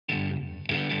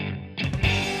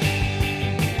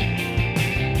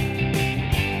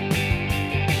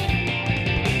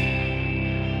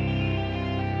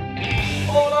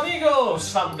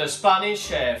viewers, I'm the Spanish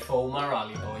chef Omar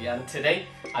Allibhoy, and today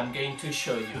I'm going to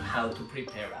show you how to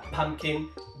prepare a pumpkin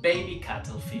baby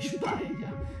cuttlefish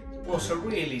paella. It was a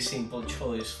really simple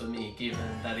choice for me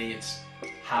given that it's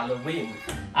Halloween,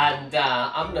 and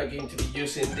I'm not going to be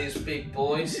using this big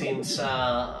boy since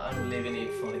I'm leaving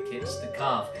it for the kids to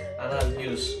carve, and I'll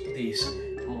use this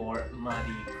more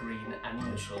muddy green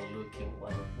unusual looking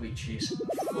one, which is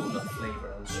full of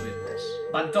flavor and sweetness.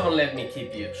 But don't let me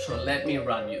keep you, so let me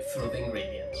run you through the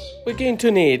ingredients. We're going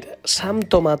to need some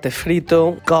tomate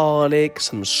frito, garlic,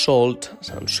 some salt,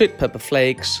 some sweet pepper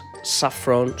flakes,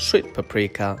 saffron, sweet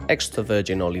paprika, extra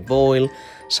virgin olive oil,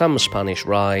 some Spanish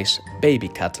rice, baby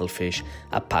cuttlefish,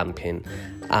 a pumpkin,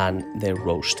 and the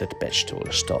roasted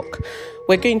vegetable stock.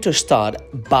 We're going to start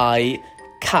by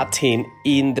cutting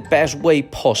in the best way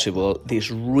possible this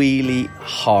really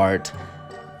hard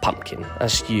pumpkin.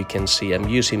 As you can see, I'm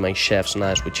using my chef's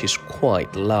knife, which is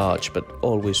quite large, but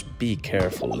always be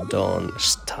careful, don't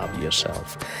stab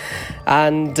yourself.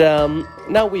 And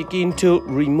now we're going to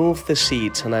remove the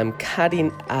seeds, and I'm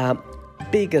cutting a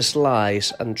bigger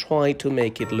slice and try to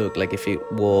make it look like if it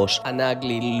was an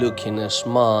ugly looking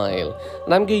smile.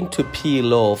 And I'm going to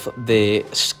peel off the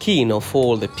skin of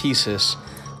all the pieces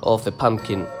of the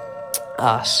pumpkin,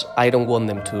 as I don't want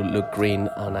them to look green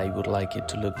and I would like it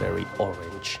to look very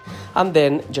orange. And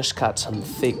then just cut some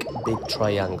thick big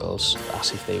triangles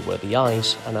as if they were the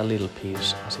eyes, and a little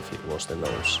piece as if it was the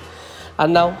nose.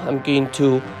 And now I'm going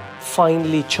to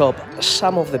finely chop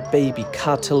some of the baby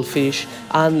cuttlefish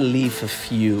and leave a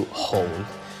few whole.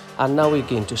 And now we're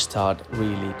going to start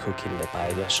really cooking the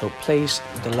paella. So place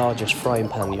the largest frying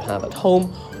pan you have at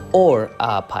home, or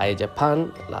a paella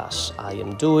pan, as I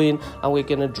am doing, and we're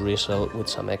going to drizzle with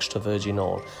some extra virgin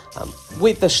oil.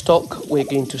 With the stock, we're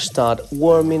going to start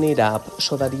warming it up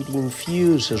so that it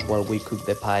infuses while we cook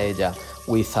the paella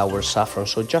with our saffron.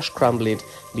 So just crumble it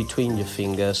between your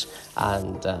fingers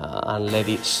and let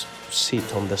it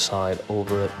sit on the side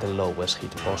over the lowest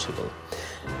heat possible.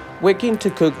 We're going to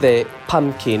cook the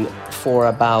pumpkin for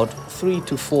about 3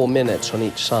 to 4 minutes on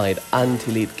each side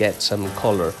until it gets some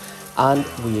color. And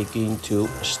we are going to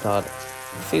start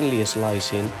thinly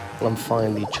slicing and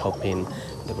finely chopping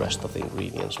the rest of the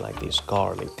ingredients, like this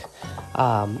garlic.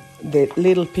 The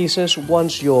little pieces,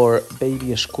 once your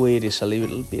baby squid is a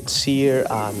little bit seared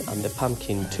and the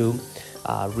pumpkin too,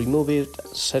 remove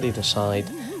it, set it aside,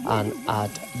 and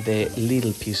add the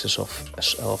little pieces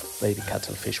of baby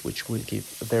cuttlefish, which will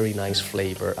give a very nice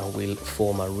flavor and will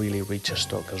form a really rich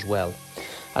stock as well.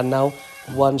 And now,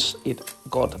 once it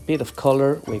got a bit of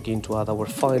color, we're going to add our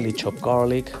finely chopped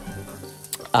garlic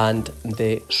and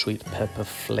the sweet pepper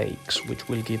flakes, which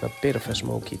will give a bit of a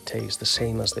smoky taste, the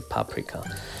same as the paprika.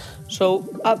 So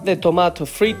add the tomato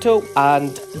frito,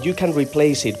 and you can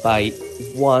replace it by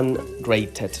one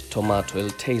grated tomato. It'll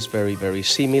taste very, very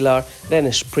similar.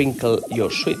 Then sprinkle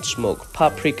your sweet smoked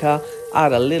paprika,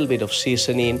 add a little bit of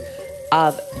seasoning,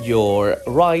 add your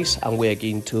rice, and we're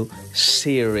going to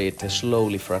sear it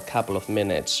slowly for a couple of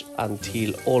minutes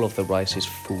until all of the rice is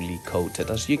fully coated.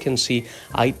 As you can see,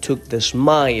 I took the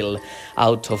smile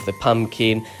out of the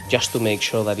pumpkin just to make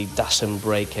sure that it doesn't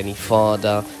break any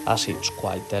further, as it's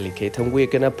quite delicate. And we're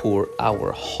gonna pour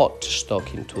our hot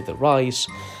stock into the rice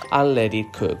and let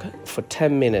it cook for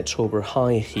 10 minutes over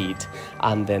high heat,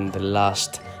 and then the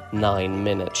last 9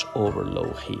 minutes over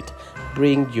low heat.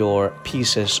 Bring your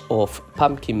pieces of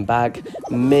pumpkin back,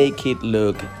 make it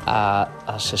look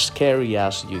as scary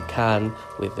as you can,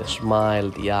 with the smile,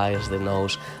 the eyes, the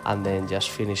nose, and then just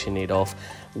finishing it off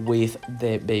with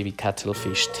the baby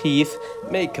cuttlefish teeth.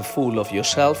 Make a fool of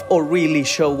yourself, or really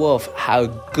show off how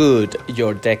good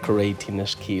your decorating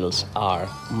skills are.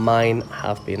 Mine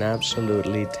have been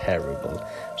absolutely terrible,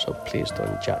 so please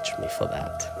don't judge me for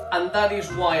that. And that is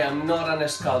why I'm not a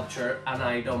sculptor and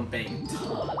I don't paint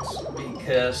tarts,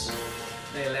 because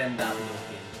they'll end up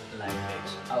looking like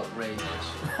this. Outrageous.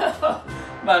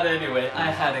 But anyway, I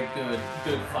had a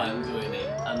good fun doing it,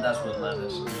 and that's what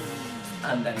matters.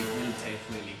 And that it will taste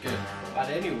really good. But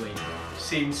anyway,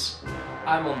 since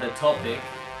I'm on the topic,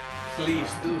 please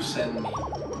do send me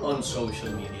on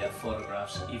social media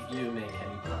photographs if you make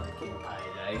any pumpkin paella.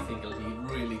 I think it'll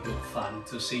be really good fun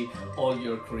to see all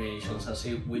your creations and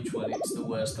see which one is the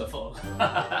worst of all.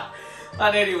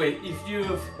 But anyway, if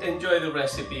you've enjoyed the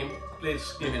recipe,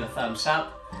 please give it a thumbs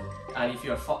up. And if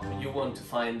you want to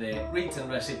find the written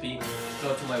recipe,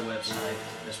 go to my website,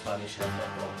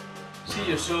 thespanishchef.com. See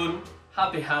you soon,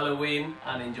 happy Halloween,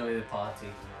 and enjoy the party.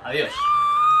 Adios.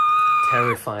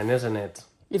 Terrifying, isn't it?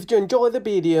 If you enjoyed the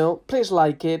video, please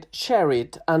like it, share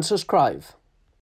it, and subscribe.